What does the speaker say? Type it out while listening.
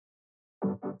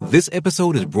This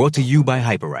episode is brought to you by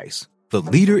Hyperice, the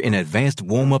leader in advanced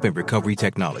warm-up and recovery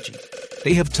technology.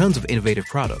 They have tons of innovative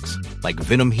products, like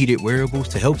Venom-heated wearables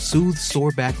to help soothe sore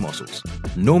back muscles,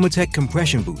 Normatec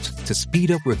compression boots to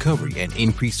speed up recovery and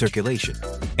increase circulation,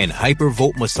 and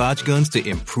Hypervolt massage guns to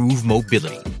improve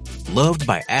mobility. Loved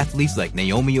by athletes like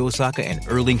Naomi Osaka and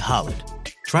Erling Haaland.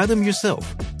 Try them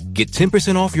yourself. Get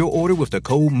 10% off your order with the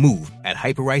code MOVE at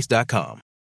Hyperice.com.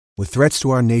 With threats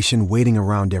to our nation waiting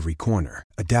around every corner,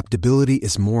 adaptability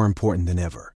is more important than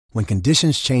ever. When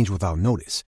conditions change without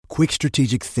notice, quick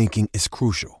strategic thinking is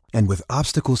crucial. And with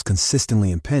obstacles consistently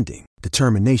impending,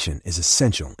 determination is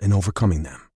essential in overcoming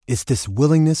them. It's this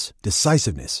willingness,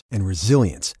 decisiveness, and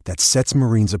resilience that sets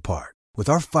Marines apart. With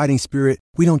our fighting spirit,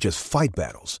 we don't just fight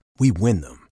battles, we win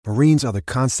them. Marines are the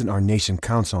constant our nation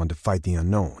counts on to fight the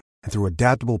unknown. And through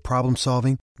adaptable problem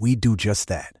solving, we do just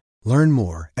that. Learn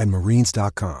more at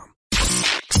marines.com.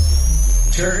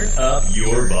 Turn up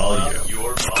your volume.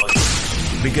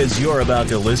 Because you're about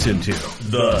to listen to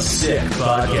The Sick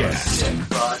Podcast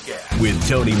with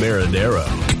Tony Marinaro.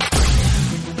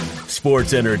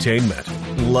 Sports entertainment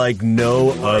like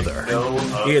no other.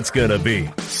 It's gonna be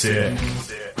sick.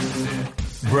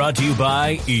 Brought to you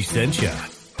by Essentia,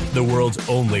 the world's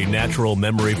only natural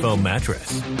memory foam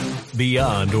mattress.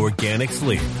 Beyond organic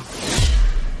sleep.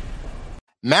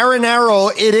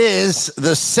 Marinaro, it is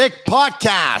The Sick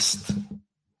Podcast.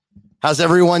 How's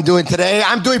everyone doing today?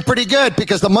 I'm doing pretty good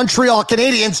because the Montreal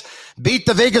Canadiens beat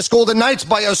the Vegas Golden Knights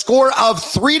by a score of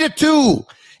 3-2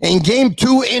 in Game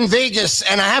 2 in Vegas.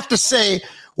 And I have to say,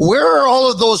 where are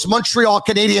all of those Montreal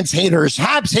Canadiens haters,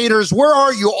 Habs haters? Where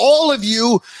are you? All of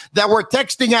you that were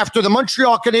texting after the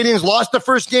Montreal Canadiens lost the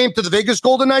first game to the Vegas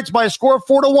Golden Knights by a score of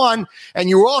 4-1, and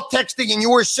you were all texting and you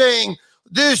were saying,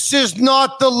 this is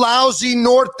not the lousy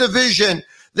North Division.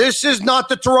 This is not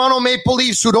the Toronto Maple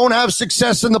Leafs who don't have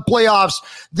success in the playoffs.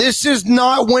 This is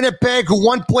not Winnipeg, who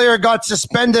one player got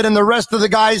suspended and the rest of the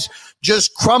guys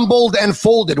just crumbled and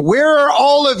folded. Where are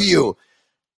all of you?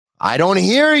 I don't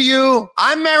hear you.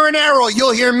 I'm Marinaro.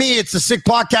 You'll hear me. It's the Sick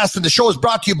Podcast, and the show is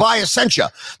brought to you by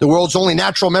Essentia, the world's only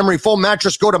natural memory foam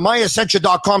mattress. Go to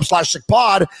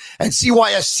myessentia.com/sickpod and see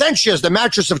why Essentia is the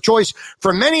mattress of choice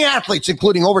for many athletes,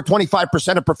 including over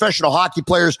 25% of professional hockey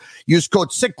players. Use code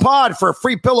SICKPOD for a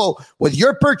free pillow with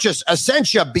your purchase.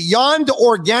 Essentia, beyond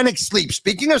organic sleep.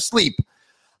 Speaking of sleep,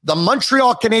 the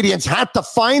Montreal Canadiens had to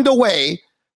find a way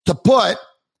to put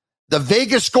the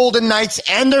Vegas Golden Knights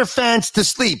and their fans to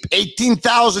sleep.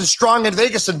 18,000 strong in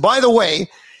Vegas. And by the way,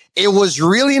 it was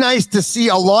really nice to see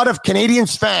a lot of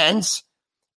Canadiens fans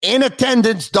in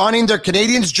attendance, donning their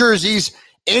Canadiens jerseys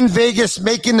in Vegas,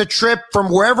 making the trip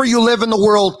from wherever you live in the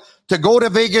world to go to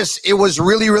Vegas. It was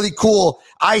really, really cool.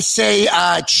 I say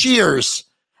cheers.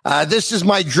 This is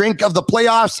my drink of the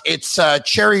playoffs. It's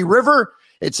Cherry River.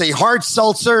 It's a hard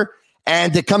seltzer,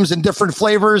 and it comes in different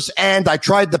flavors. And I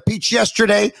tried the peach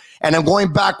yesterday, and I'm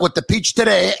going back with the peach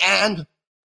today. And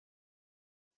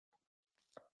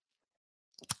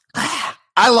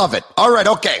I love it. All right,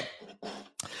 okay.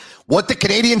 What the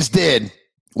Canadiens did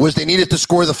was they needed to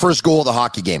score the first goal of the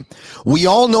hockey game. We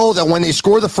all know that when they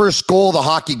score the first goal of the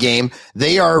hockey game,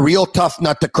 they are a real tough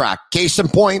nut to crack. Case in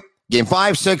point, Game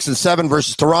 5, 6, and 7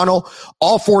 versus Toronto.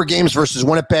 All 4 games versus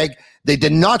Winnipeg. They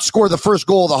did not score the first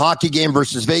goal of the hockey game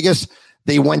versus Vegas.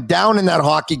 They went down in that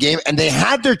hockey game, and they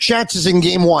had their chances in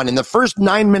Game 1. In the first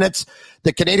 9 minutes,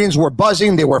 the Canadiens were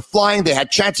buzzing. They were flying. They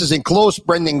had chances in close.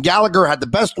 Brendan Gallagher had the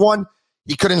best one.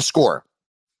 He couldn't score.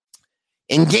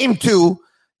 In Game 2,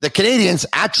 the Canadiens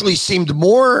actually seemed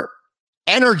more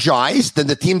energized than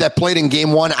the team that played in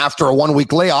Game 1 after a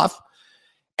 1-week layoff.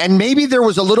 And maybe there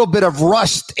was a little bit of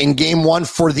rust in Game 1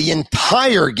 for the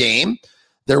entire game.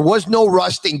 There was no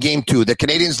rust in Game 2. The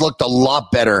Canadiens looked a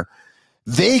lot better.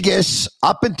 Vegas,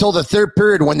 up until the third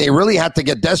period, when they really had to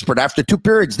get desperate, after 2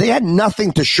 periods, they had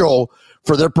nothing to show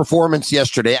for their performance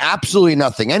yesterday. Absolutely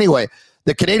nothing. Anyway,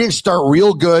 the Canadiens start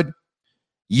real good.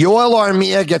 Yoel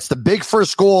Armia gets the big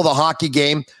first goal of the hockey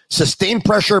game. Sustained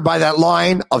pressure by that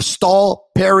line of Stahl,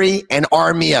 Perry, and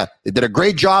Armia. They did a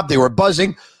great job. They were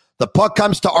buzzing. The puck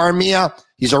comes to Armia.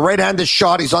 He's a right-handed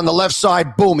shot. He's on the left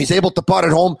side. Boom. He's able to pot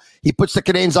it home. He puts the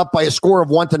Canadiens up by a score of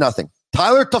 1-0.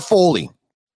 Tyler Toffoli.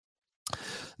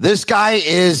 This guy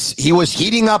he was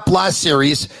heating up last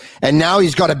series, and now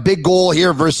he's got a big goal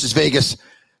here versus Vegas.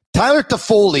 Tyler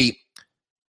Toffoli,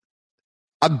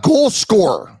 a goal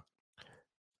scorer,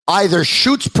 either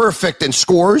shoots perfect and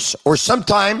scores, or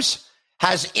sometimes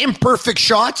has imperfect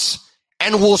shots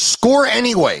and will score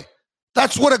anyway.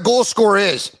 That's what a goal scorer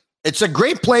is. It's a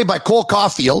great play by Cole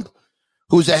Caulfield,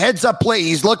 who's a heads-up play.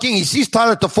 He's looking. He sees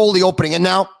Tyler Toffoli opening. And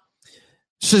now,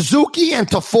 Suzuki and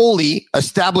Toffoli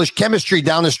established chemistry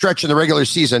down the stretch in the regular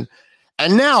season.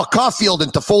 And now Caulfield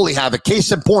and Toffoli have a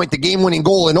case in point, the game-winning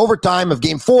goal in overtime of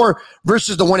Game 4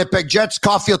 versus the Winnipeg Jets.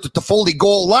 Caulfield to Toffoli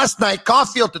goal. Last night,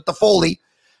 Caulfield to Toffoli.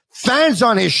 Fans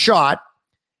on his shot.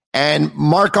 And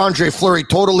Marc-Andre Fleury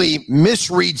totally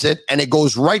misreads it, and it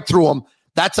goes right through him.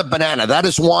 That's a banana. That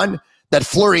is one that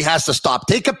Fleury has to stop.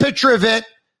 Take a picture of it.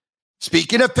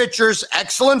 Speaking of pictures,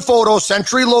 excellent photo,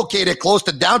 centrally located, close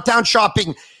to downtown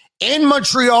shopping in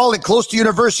Montreal and close to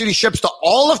university, ships to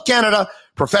all of Canada,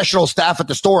 professional staff at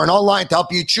the store and online to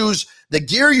help you choose the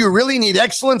gear you really need.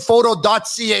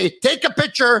 Excellentphoto.ca. Take a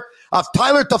picture of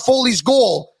Tyler Toffoli's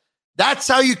goal. That's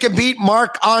how you can beat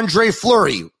Marc-Andre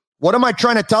Fleury. What am I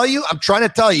trying to tell you? I'm trying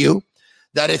to tell you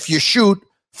that if you shoot,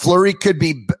 Fleury could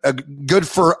be good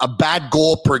for a bad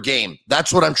goal per game.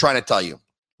 That's what I'm trying to tell you.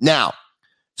 Now,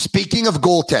 speaking of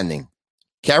goaltending,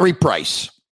 Carey Price.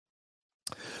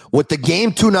 With the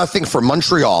game 2-0 for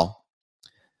Montreal,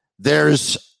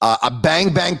 there's a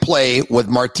bang-bang play with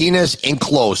Martinez in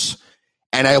close.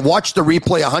 And I watched the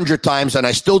replay 100 times, and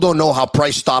I still don't know how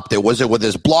Price stopped it. Was it with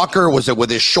his blocker? Was it with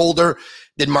his shoulder?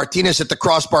 Did Martinez hit the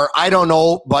crossbar? I don't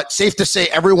know, but safe to say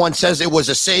everyone says it was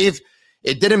a save.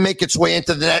 It didn't make its way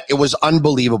into the net. It was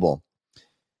unbelievable.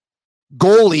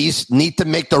 Goalies need to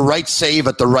make the right save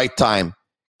at the right time.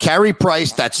 Carey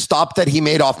Price, that stop that he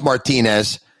made off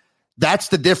Martinez, that's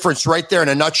the difference right there in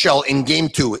a nutshell in Game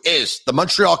 2 is the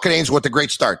Montreal Canadiens with a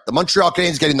great start. The Montreal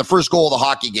Canadiens getting the first goal of the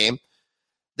hockey game.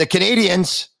 The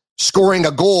Canadiens scoring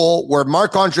a goal where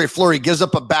Marc-Andre Fleury gives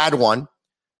up a bad one.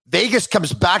 Vegas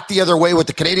comes back the other way with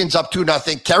the Canadiens up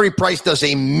 2-0. Carey Price does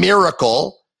a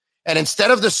miracle. And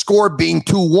instead of the score being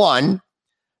 2-1,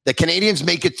 the Canadiens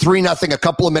make it 3-0 a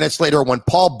couple of minutes later when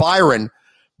Paul Byron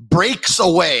breaks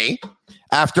away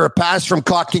after a pass from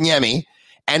Kotkaniemi.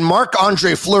 And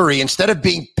Marc-Andre Fleury, instead of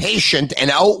being patient and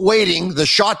outwaiting the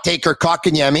shot taker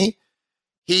Kotkaniemi,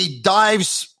 he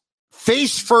dives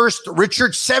face first,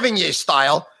 Richard Sevigny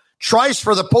style, tries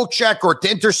for the poke check or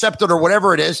to intercept it or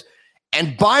whatever it is.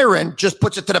 And Byron just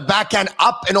puts it to the backhand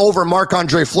up and over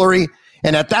Marc-Andre Fleury.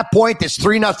 And at that point, it's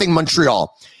 3-0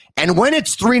 Montreal. And when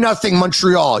it's 3-0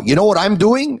 Montreal, you know what I'm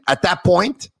doing at that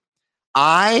point?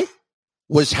 I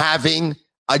was having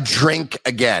a drink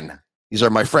again. These are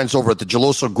my friends over at the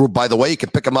Geloso Group, by the way. You can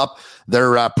pick them up.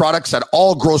 Their products at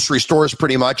all grocery stores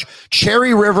pretty much.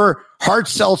 Cherry River, hard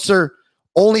seltzer,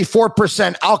 only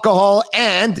 4% alcohol,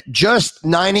 and just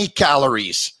 90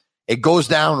 calories. It goes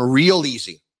down real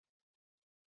easy.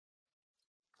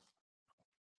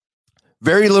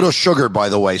 Very little sugar, by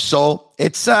the way. So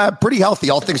it's pretty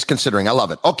healthy, all things considering. I love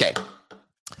it. Okay.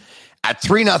 At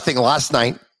 3-0 last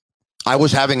night, I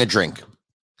was having a drink.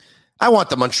 I want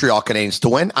the Montreal Canadiens to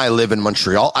win. I live in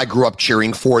Montreal. I grew up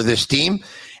cheering for this team.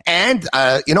 And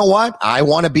you know what? I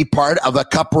want to be part of a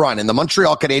cup run. And the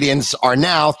Montreal Canadiens are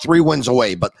now 3 wins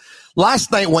away. But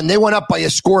last night, when they went up by a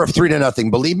score of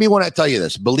 3-0, believe me when I tell you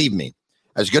this, believe me,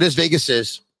 as good as Vegas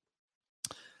is,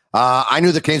 I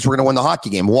knew the Canadiens were going to win the hockey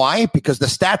game. Why? Because the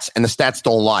stats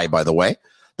don't lie, by the way.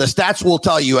 The stats will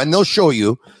tell you, and they'll show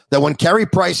you, that when Carey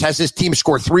Price has his team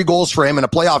score 3 goals for him in a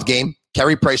playoff game,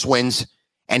 Carey Price wins,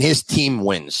 and his team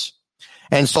wins.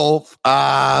 And so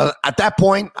at that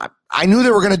point, I knew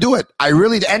they were going to do it. I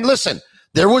really did. And listen,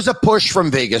 there was a push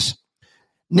from Vegas.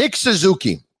 Nick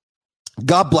Suzuki,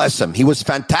 God bless him. He was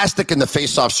fantastic in the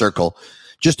face-off circle,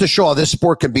 just to show how this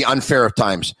sport can be unfair at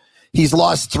times. He's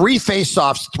lost 3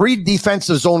 face-offs, 3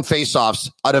 defensive zone face-offs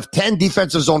out of 10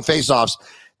 defensive zone face-offs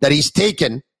that he's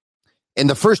taken in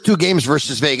the first 2 games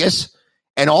versus Vegas.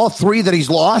 And all 3 that he's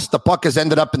lost, the puck has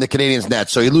ended up in the Canadiens' net.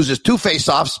 So he loses 2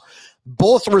 face-offs.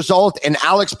 Both result in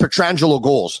Alex Pietrangelo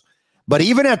goals. But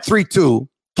even at 3-2,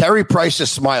 Carey Price is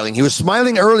smiling. He was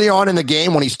smiling early on in the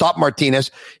game when he stopped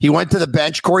Martinez. He went to the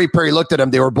bench. Corey Perry looked at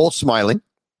him. They were both smiling.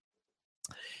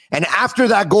 And after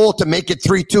that goal to make it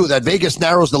 3-2, that Vegas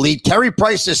narrows the lead, Carey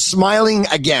Price is smiling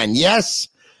again. Yes,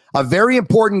 a very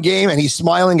important game, and he's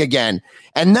smiling again.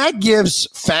 And that gives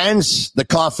fans the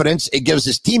confidence. It gives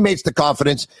his teammates the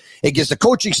confidence. It gives the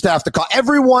coaching staff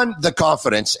everyone the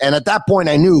confidence. And at that point,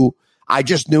 I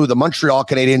just knew the Montreal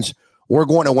Canadiens were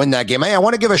going to win that game. Hey, I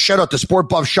want to give a shout out to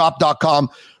sportbuffshop.com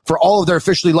for all of their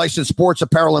officially licensed sports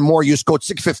apparel and more. Use code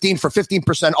 615 for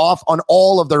 15% off on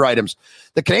all of their items.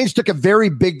 The Canadiens took a very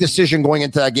big decision going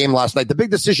into that game last night. The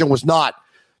big decision was not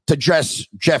to dress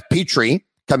Jeff Petrie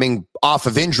coming off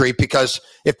of injury, because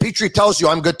if Petrie tells you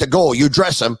I'm good to go, you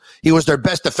dress him. He was their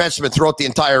best defenseman throughout the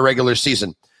entire regular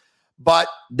season. But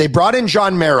they brought in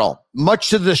John Merrill, much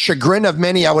to the chagrin of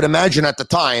many, I would imagine, at the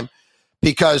time,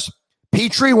 because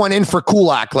Petrie went in for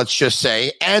Kulak, let's just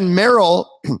say, and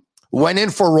Merrill went in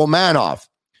for Romanov.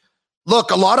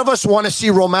 Look, a lot of us want to see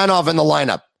Romanov in the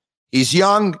lineup. He's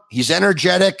young. He's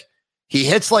energetic. He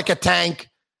hits like a tank.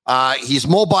 He's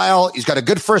mobile. He's got a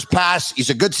good first pass. He's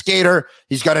a good skater.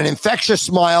 He's got an infectious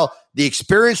smile. The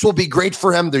experience will be great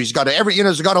for him. He's got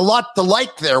he's got a lot to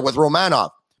like there with Romanov.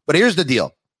 But here's the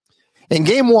deal. In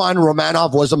game one,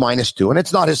 Romanov was a -2, and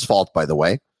it's not his fault, by the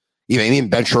way. Even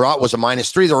Ben Sherratt was a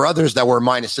 -3. There were others that were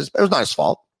minuses, but it was not his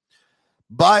fault.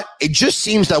 But it just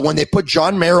seems that when they put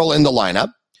John Merrill in the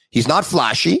lineup, he's not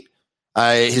flashy.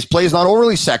 His play is not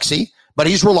overly sexy, but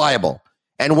he's reliable.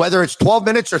 And whether it's 12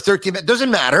 minutes or 13 minutes,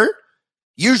 doesn't matter.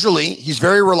 Usually, he's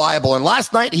very reliable. And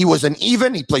last night, he was an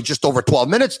even. He played just over 12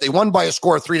 minutes. They won by a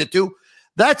score of 3-2.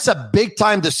 That's a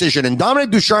big-time decision. And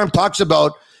Dominic Ducharme talks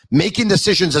about making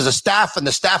decisions as a staff, and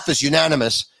the staff is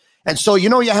unanimous. And so, you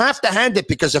have to hand it,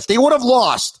 because if they would have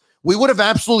lost, we would have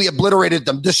absolutely obliterated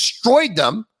them, destroyed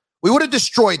them. We would have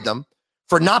destroyed them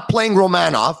for not playing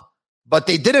Romanov, but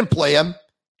they didn't play him,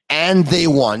 and they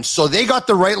won. So they got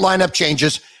the right lineup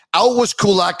changes. Out was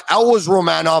Kulak, out was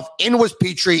Romanov, in was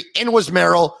Petrie, in was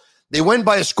Merrill. They win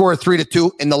by a score of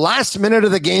 3-2. In the last minute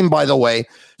of the game, by the way,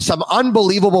 some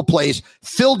unbelievable plays.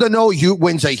 Phil Deneau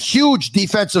wins a huge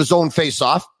defensive zone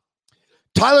faceoff.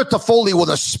 Tyler Toffoli with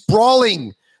a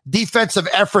sprawling defensive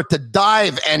effort to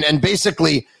dive and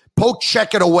basically poke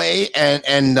check it away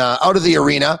and out of the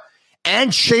arena.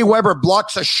 And Shea Weber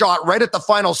blocks a shot right at the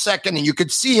final second, and you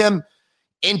could see him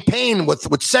in pain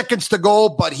with seconds to go,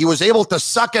 but he was able to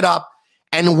suck it up.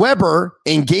 And Weber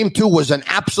in game 2 was an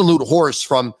absolute horse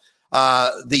from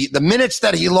the minutes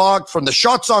that he logged, from the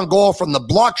shots on goal, from the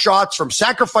block shots, from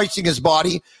sacrificing his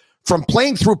body, from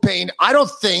playing through pain. I don't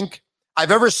think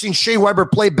I've ever seen Shea Weber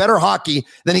play better hockey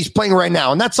than he's playing right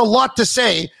now. And that's a lot to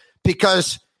say,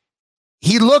 because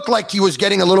he looked like he was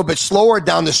getting a little bit slower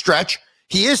down the stretch.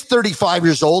 He is 35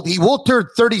 years old. He will turn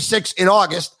 36 in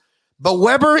August. But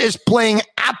Weber is playing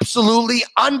absolutely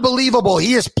unbelievable.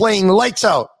 He is playing lights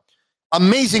out.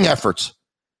 Amazing efforts.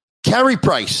 Carey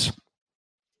Price,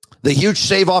 the huge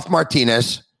save off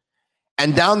Martinez,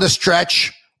 and down the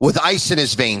stretch with ice in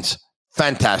his veins.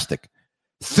 Fantastic.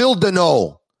 Phil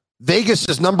Deneau,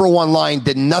 Vegas' number one line,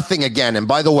 did nothing again. And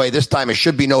by the way, this time it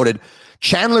should be noted,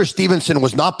 Chandler Stevenson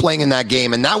was not playing in that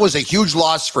game, and that was a huge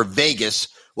loss for Vegas.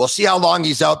 We'll see how long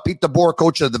he's out. Pete DeBoer,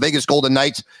 coach of the Vegas Golden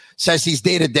Knights, says he's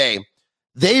day-to-day.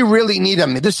 They really need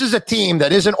him. This is a team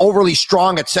that isn't overly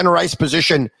strong at center ice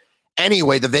position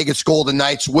anyway, the Vegas Golden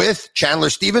Knights, with Chandler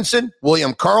Stevenson,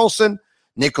 William Karlsson,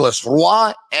 Nicholas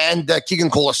Roy, and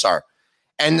Keegan Colasar.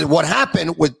 And what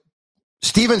happened with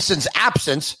Stevenson's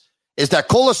absence is that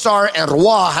Colasar and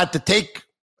Roy had to take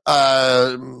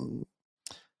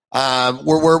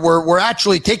we're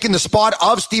actually taking the spot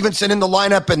of Stevenson in the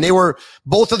lineup, and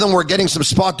both of them were getting some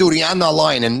spot duty on that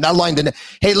line, and that line didn't.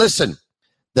 Hey, listen,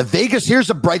 here's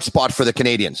a bright spot for the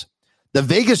Canadians. The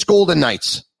Vegas Golden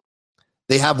Knights,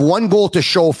 they have one goal to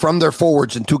show from their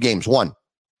forwards in 2 games.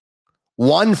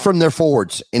 One from their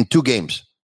forwards in 2 games.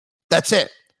 That's it.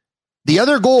 The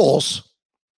other goals,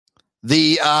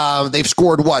 they've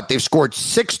scored what? They've scored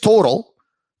 6 total.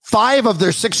 5 of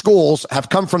their 6 goals have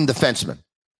come from defensemen.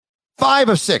 5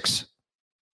 of 6.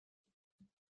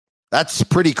 That's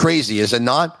pretty crazy, is it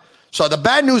not? So the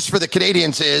bad news for the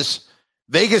Canadians is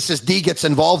Vegas' D gets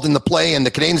involved in the play, and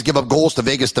the Canadians give up goals to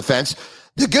Vegas defense.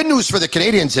 The good news for the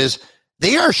Canadians is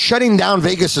they are shutting down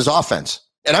Vegas' offense.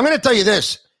 And I'm going to tell you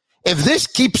this. If this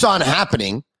keeps on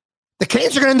happening, the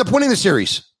Canadians are going to end up winning the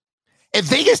series. If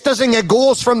Vegas doesn't get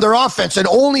goals from their offense and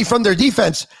only from their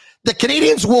defense, the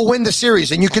Canadians will win the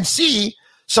series. And you can see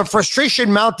some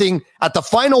frustration mounting at the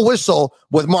final whistle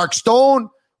with Mark Stone,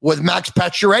 with Max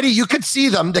Pacioretty. You could see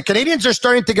them. The Canadians are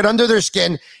starting to get under their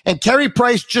skin, and Carey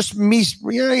Price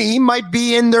he might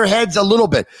be in their heads a little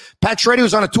bit. Pacioretty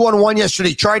was on a 2-on-1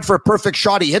 yesterday, tried for a perfect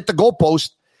shot. He hit the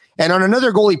goalpost, and on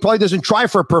another goal, he probably doesn't try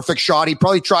for a perfect shot. He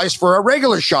probably tries for a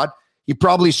regular shot. He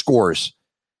probably scores.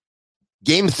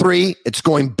 Game 3, it's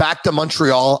going back to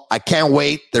Montreal. I can't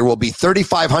wait. There will be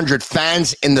 3,500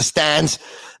 fans in the stands.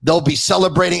 They'll be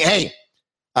celebrating. Hey,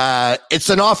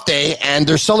 it's an off day, and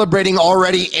they're celebrating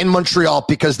already in Montreal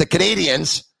because the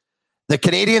Canadians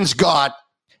got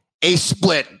a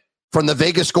split from the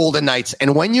Vegas Golden Knights.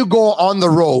 And when you go on the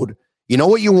road, you know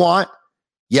what you want?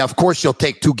 Yeah, of course you'll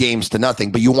take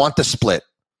 2-0, but you want the split.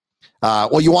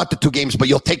 You want the 2 games, but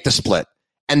you'll take the split.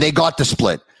 And they got the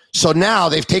split. So now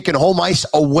they've taken home ice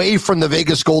away from the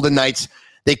Vegas Golden Knights.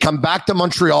 They come back to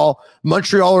Montreal.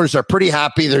 Montrealers are pretty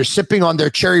happy. They're sipping on their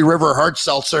Cherry River hard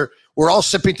seltzer. We're all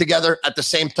sipping together at the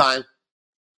same time.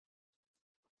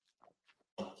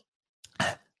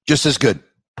 Just as good.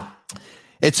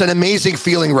 It's an amazing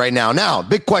feeling right now. Now,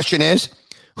 big question is,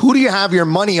 Who do you have your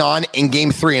money on in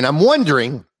game 3? And I'm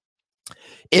wondering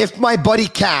if my buddy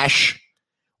Cash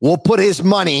will put his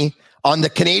money on the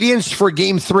Canadiens for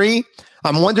game 3.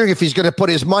 I'm wondering if he's going to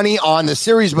put his money on the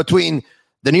series between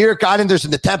the New York Islanders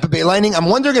and the Tampa Bay Lightning. I'm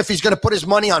wondering if he's going to put his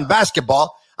money on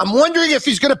basketball. I'm wondering if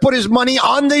he's going to put his money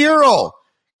on the Euro.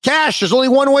 Cash, there's only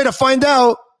one way to find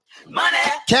out. Money.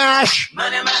 Cash,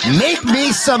 make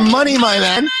me some money, my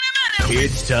man.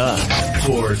 It's time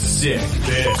for Sick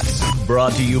Picks,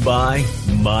 brought to you by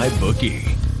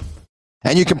MyBookie.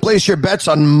 And you can place your bets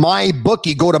on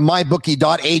MyBookie. Go to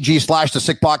mybookie.ag/the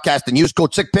Sick Podcast and use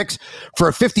code SickPicks for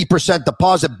a 50%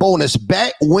 deposit bonus.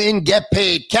 Bet, win, get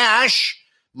paid. Cash,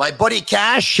 my buddy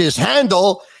Cash, his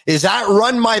handle is at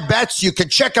Run My Bets. You can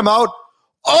check him out.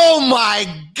 Oh my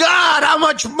God, how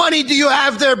much money do you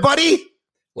have there, buddy?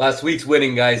 Last week's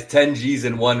winning, guys. 10 G's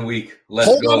in 1 week. Let's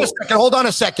go. Hold on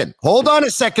a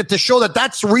second to show that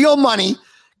that's real money.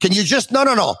 Can you just,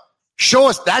 no. Show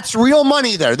us that's real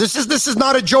money there. This is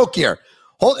not a joke here.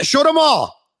 Show them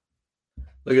all.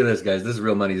 Look at this, guys. This is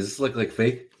real money. Does this look like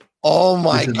fake? Oh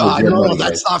my God. No, money,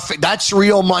 that's not fake. That's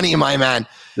real money, my man.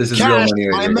 This is Cash,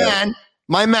 real money.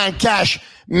 My man, Cash,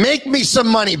 make me some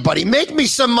money, buddy. Make me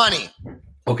some money.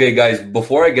 Okay, guys,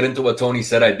 before I get into what Tony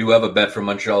said, I do have a bet for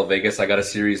Montreal Vegas. I got a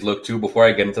series look too. Before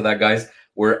I get into that, guys,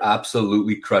 we're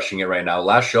absolutely crushing it right now.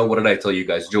 Last show, what did I tell you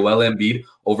guys? Joel Embiid,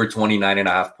 over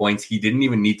 29.5 points. He didn't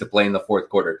even need to play in the fourth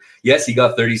quarter. Yes, he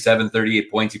got 37, 38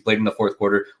 points. He played in the fourth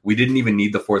quarter. We didn't even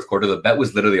need the fourth quarter. The bet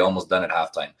was literally almost done at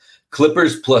halftime.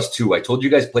 Clippers +2. I told you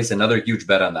guys place another huge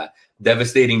bet on that.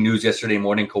 Devastating news yesterday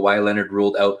morning. Kawhi Leonard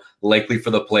ruled out, likely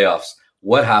for the playoffs.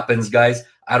 What happens, guys?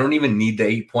 I don't even need the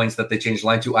 8 points that they changed the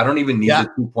line to. I don't even need the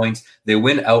 2 points. They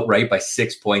win outright by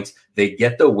 6 points. They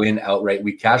get the win outright.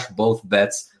 We cashed both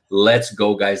bets. Let's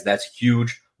go, guys. That's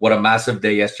huge. What a massive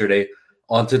day yesterday.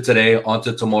 On to today, on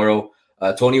to tomorrow.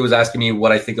 Tony was asking me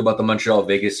what I think about the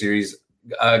Montreal-Vegas series.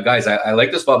 Guys, I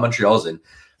like the spot Montreal's in.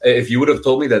 If you would have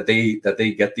told me that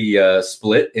they get the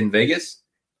split in Vegas,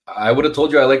 I would have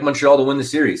told you I like Montreal to win the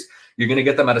series. You're going to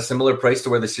get them at a similar price to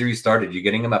where the series started. You're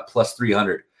getting them at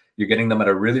 +300. You're getting them at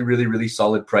a really, really, really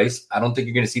solid price. I don't think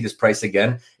you're going to see this price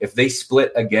again. If they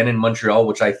split again in Montreal,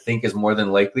 which I think is more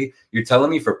than likely, you're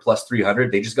telling me for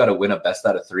 +300, they just got to win a best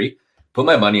out of 3. Put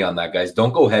my money on that, guys.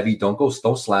 Don't go heavy. Don't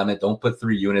slam it. Don't put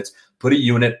 3 units. Put a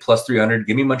unit +300.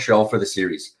 Give me Montreal for the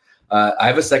series. I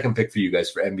have a second pick for you guys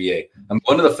for NBA. I'm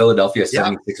going to the Philadelphia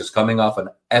 76ers, coming off an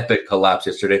epic collapse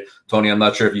yesterday. Tony, I'm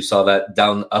not sure if you saw that.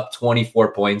 Down up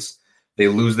 24 points. They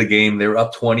lose the game. They were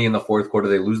up 20 in the fourth quarter.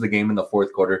 They lose the game in the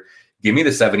fourth quarter. Give me the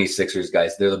 76ers,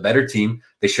 guys. They're the better team.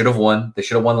 They should have won. They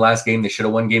should have won last game. They should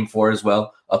have won game 4 as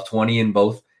well. Up 20 in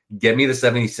both. Get me the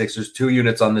 76ers, 2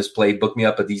 units on this play. Book me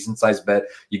up a decent-sized bet.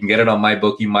 You can get it on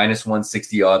MyBookie,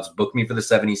 -160 odds. Book me for the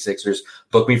 76ers.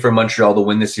 Book me for Montreal to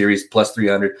win the series,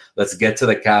 +300. Let's get to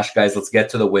the cash, guys. Let's get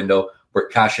to the window. We're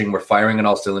cashing. We're firing on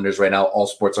all cylinders right now. All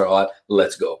sports are hot.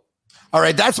 Let's go. All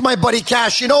right, that's my buddy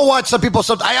Cash. You know what?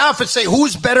 I often say,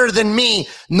 who's better than me?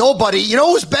 Nobody. You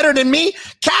know who's better than me?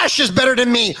 Cash is better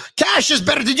than me. Cash is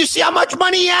better. Did you see how much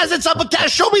money he has? It's up with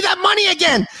Cash. Show me that money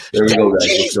again. 10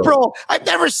 G's, bro. I've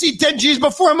never seen 10 G's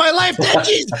before in my life. 10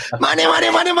 G's. Money. Oh,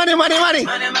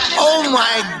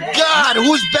 my God.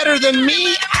 Who's better than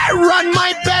me? I Run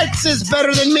My Bets is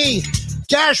better than me.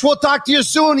 Cash, we'll talk to you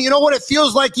soon. You know what it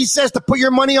feels like, he says, to put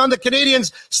your money on the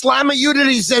Canadiens. Slam a unit,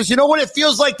 he says. You know what it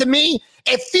feels like to me?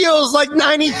 It feels like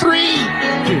 93.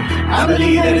 I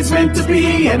believe that it's meant to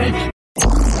be.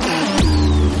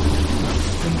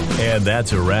 And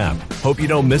that's a wrap. Hope you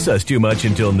don't miss us too much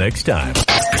until next time.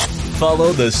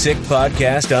 Follow the Sick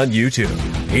Podcast on YouTube,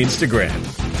 Instagram,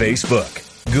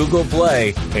 Facebook, Google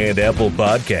Play, and Apple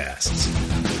Podcasts.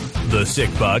 The Sick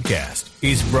Podcast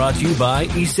is brought to you by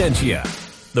Essentia,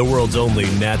 the world's only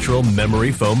natural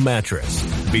memory foam mattress.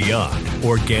 Beyond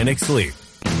organic sleep.